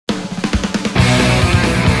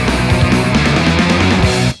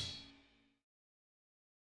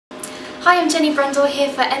Hi, I'm Jenny Brundle here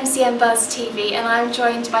for MCM Buzz TV, and I'm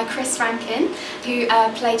joined by Rankin, who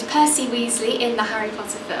played Percy Weasley in the Harry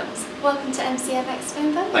Potter films. Welcome to MCM Expo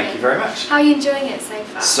in Birmingham. Thank you very much. How are you enjoying it so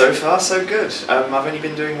far? So far, so good. I've only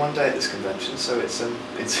been doing one day at this convention, so it's an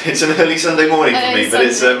early Sunday morning for me, but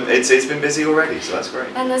it's been busy already, so that's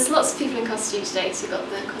great. And there's lots of people in costume today, because we've got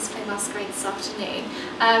the cosplay masquerade this afternoon.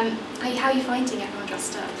 How are you finding everyone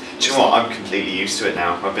dressed up? Do you know what? I'm completely used to it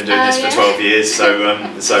now. I've been doing this for 12 years,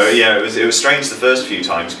 so yeah, it was strange the first few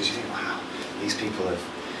times because you think, wow, these people have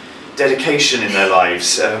dedication in their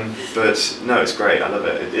lives. But no, it's great. I love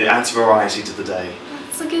it. It adds variety to the day.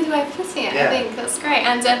 That's a good way of putting it. Yeah. I think that's great.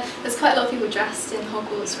 And there's quite a lot of people dressed in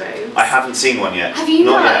Hogwarts robes. I haven't seen one yet. Have you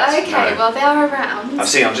not? Yet. Okay, no. well they are around.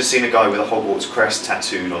 I've just seen a guy with a Hogwarts crest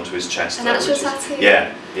tattooed onto his chest. An actual tattoo?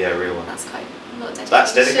 Yeah, a real one. That's quite a lot of dedication.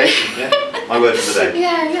 That's dedication, yeah. My word for the day.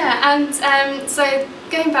 Yeah. And so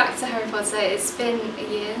going back to Harry Potter, it's been a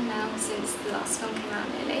year now since the last film came out,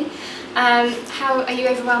 nearly. How are you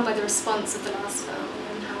overwhelmed by the response of the last film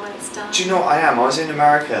and how well it's done? Do you know what I am? I was in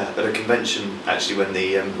America at a convention actually when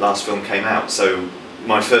the last film came out. So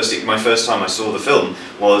my first time I saw the film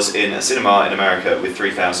was in a cinema in America with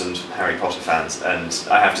 3,000 Harry Potter fans, and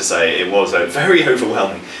I have to say it was very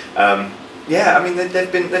overwhelming. Yeah, I mean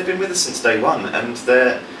they've been with us since day one, and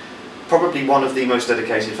they're probably one of the most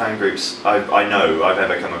dedicated fan groups I know I've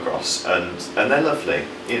ever come across, and they're lovely.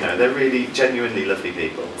 You know, they're really genuinely lovely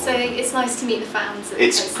people. So it's nice to meet the fans.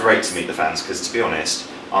 It's great to meet the fans because, to be honest,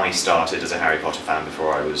 I started as a Harry Potter fan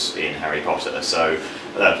before I was in Harry Potter. So,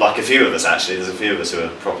 like a few of us actually, there's a few of us who are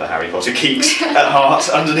proper Harry Potter geeks at heart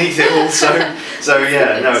underneath it all. So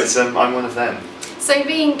yeah, no, it's I'm one of them. So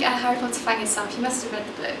being a Harry Potter fan yourself, you must have read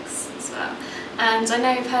the books as well. And I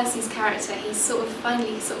know Percy's character, he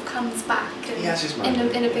finally comes back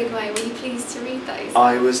in a big way. Were you pleased to read those?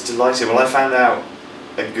 I was delighted. Well, I found out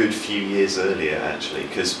a good few years earlier actually,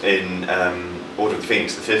 because in Order of the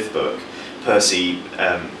Phoenix, the 5th book, Percy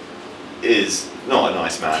is not a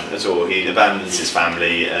nice man at all. He abandons his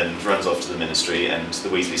family and runs off to the Ministry, and the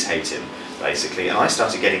Weasleys hate him basically. And I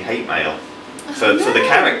started getting hate mail. For the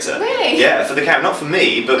character. Really? Yeah, for the character, not for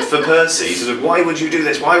me, but for Percy. Sort of, why would you do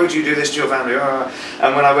this? Why would you do this to your family?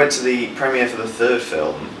 And when I went to the premiere for the 3rd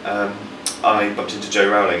film, I bumped into Jo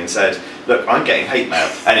Rowling and said, look, I'm getting hate mail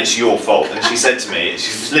and it's your fault. And she said to me,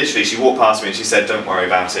 she walked past me and she said, don't worry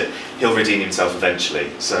about it, he'll redeem himself eventually.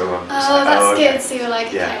 So that's okay. Good, so you were like,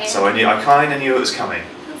 okay. Yeah, so I kind of knew it was coming,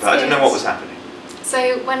 but I didn't know what was happening.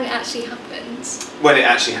 So when it actually happened? When it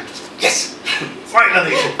actually happened, yes!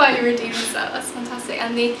 Finally! Finally redeemed himself, that's fantastic.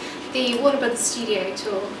 And the Warner Brothers studio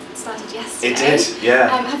tour started yesterday. It did, yeah.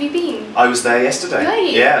 Have you been? I was there yesterday.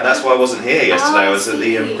 Right. Yeah, that's why I wasn't here yesterday. I was at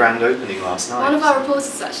the grand opening last night. One of our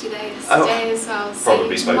reporters was actually there yesterday as well. So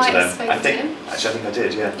probably spoke to them. I think I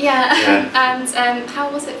did, yeah. Yeah. And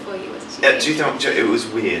how was it for you? Do you think it was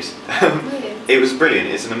weird? Weird. It was brilliant.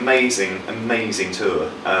 It's an amazing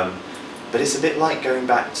tour. But it's a bit like going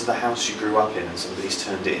back to the house you grew up in and somebody's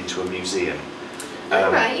turned it into a museum.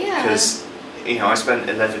 Right, yeah. Because, you know, I spent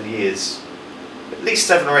 11 years, at least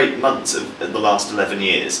 7 or 8 months of the last 11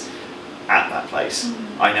 years at that place.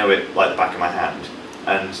 I know it like the back of my hand.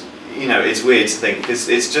 And, you know, it's weird to think, because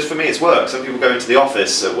it's just, for me, it's work. Some people go into the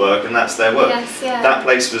office at work and that's their work. Yes, yeah. That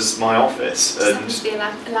place was my office. It happens to be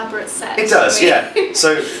an elaborate set. It does, yeah.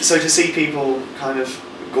 So to see people kind of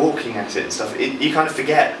gawking at it and stuff, you kind of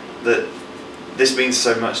forget that this means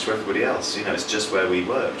so much to everybody else. You know, it's just where we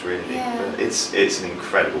worked, really. Yeah. But it's an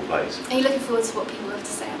incredible place. Are you looking forward to what people have to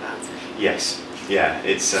say about it? Yes, yeah.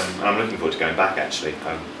 It's and I'm looking forward to going back actually.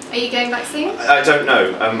 Are you going back soon? I don't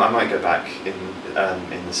know. I might go back in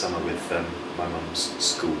the summer with my mum's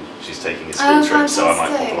school. She's taking a school trip, so I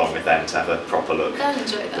might pop along with them to have a proper look. I'll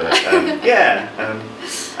enjoy that. But, yeah,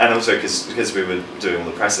 and also because we were doing all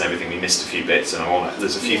the press and everything, we missed a few bits, and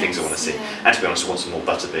there's a few things I want to see. Yeah. And to be honest, I want some more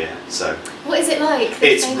butterbeer. So. What is it like?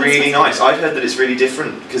 It's really nice. I've heard that it's really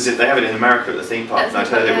different because they have it in America at the theme park, and I'd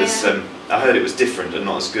heard it was. I heard it was different and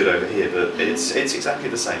not as good over here, but it's exactly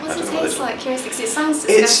the same. What does it taste like? Curiously, because it sounds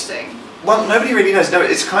disgusting. Well, nobody really knows. No,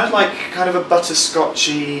 it's kind of like a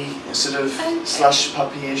butterscotchy sort of slush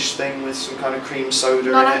puppy-ish thing with some kind of cream soda in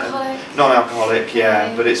it. Non-alcoholic? Non-alcoholic,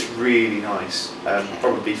 yeah, but it's really nice.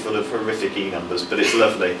 Probably full of horrific E numbers, but it's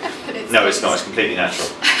lovely. No, it's not. It's completely natural.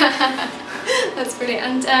 That's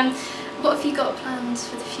brilliant. And what have you got planned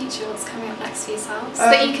for the future? What's coming up next for yourselves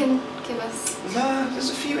that you can give us?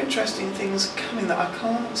 There's a few interesting things coming that I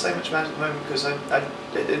can't say much about at the moment because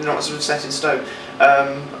they're not sort of set in stone.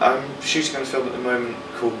 I'm shooting on a film at the moment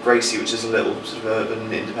called Gracie, which is a little sort of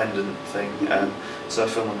urban independent thing. So I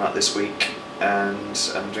film on that this week,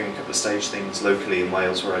 and I'm doing a couple of stage things locally in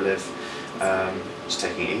Wales where I live. Just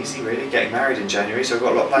taking it easy, really. Getting married in January, so I've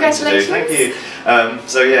got a lot of planning to do. Thank you.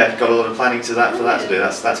 So yeah, got a lot of planning for that to do.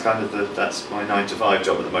 That's kind of that's my 9-to-5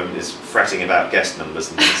 job at the moment, is fretting about guest numbers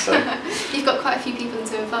and things. So you've got quite a few people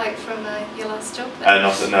to invite from your last job. Then.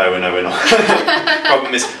 No, we're not.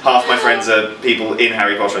 Problem is, half my friends are people in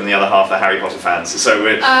Harry Potter, and the other half are Harry Potter fans. So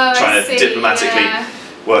we're trying to diplomatically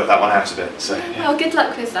work that one out a bit. So yeah. Well, good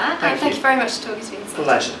luck with that. Thank you very much for talking to me.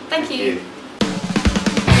 Pleasure. Thank you.